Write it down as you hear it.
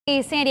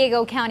The San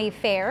Diego County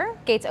Fair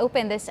gates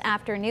open this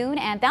afternoon,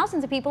 and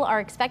thousands of people are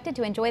expected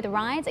to enjoy the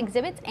rides,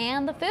 exhibits,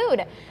 and the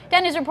food.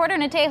 10 News reporter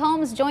Natay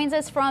Holmes joins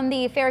us from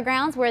the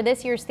fairgrounds, where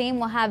this year's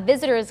theme will have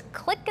visitors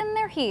clicking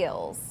their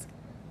heels.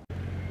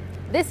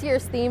 This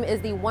year's theme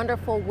is the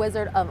Wonderful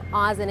Wizard of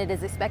Oz, and it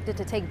is expected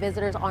to take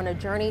visitors on a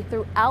journey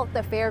throughout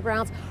the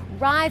fairgrounds.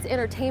 Rides,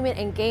 entertainment,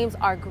 and games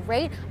are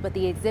great, but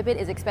the exhibit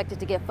is expected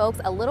to give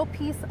folks a little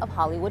piece of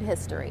Hollywood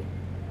history.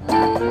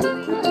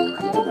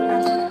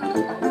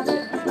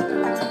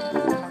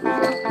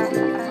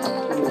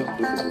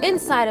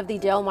 Inside of the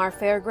Del Mar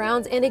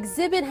Fairgrounds, an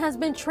exhibit has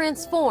been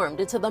transformed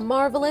into the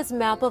marvelous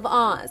Map of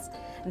Oz.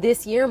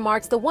 This year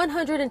marks the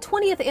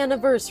 120th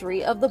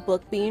anniversary of the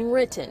book being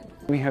written.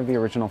 We have the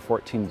original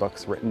 14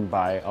 books written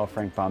by L.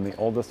 Frank Baum. The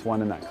oldest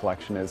one in that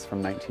collection is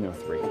from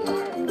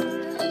 1903.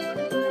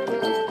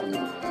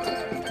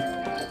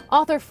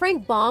 Author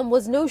Frank Baum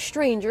was no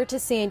stranger to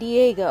San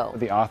Diego.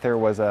 The author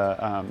was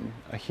a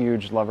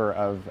huge lover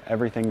of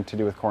everything to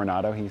do with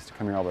Coronado. He used to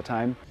come here all the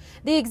time.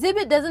 The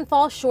exhibit doesn't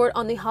fall short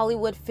on the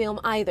Hollywood film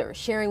either,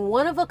 sharing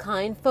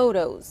one-of-a-kind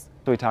photos.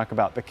 So we talk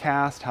about the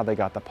cast, how they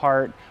got the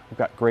part. We've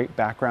got great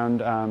background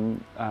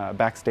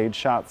backstage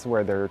shots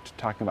where they're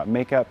talking about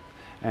makeup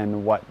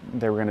and what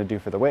they were going to do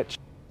for the witch.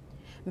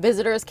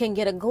 Visitors can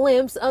get a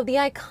glimpse of the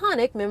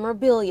iconic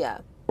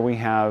memorabilia. We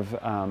have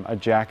a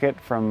jacket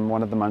from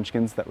one of the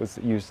Munchkins that was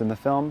used in the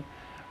film.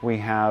 We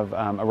have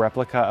a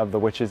replica of the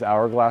witch's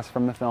hourglass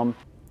from the film.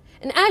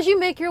 And as you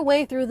make your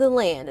way through the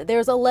land,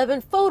 there's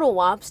 11 photo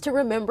ops to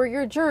remember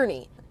your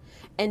journey.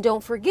 And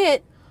don't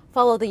forget,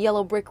 follow the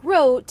yellow brick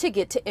road to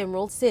get to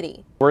Emerald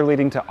City. We're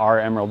leading to our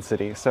Emerald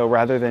City, so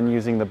rather than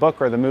using the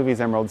book or the movie's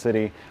Emerald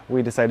City,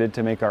 we decided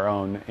to make our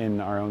own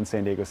in our own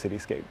San Diego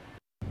cityscape.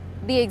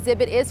 The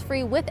exhibit is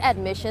free with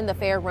admission. The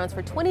fair runs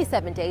for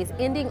 27 days,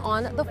 ending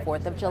on the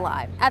 4th of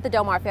July. At the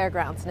Del Mar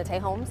Fairgrounds, Natay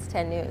Holmes,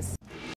 10 News.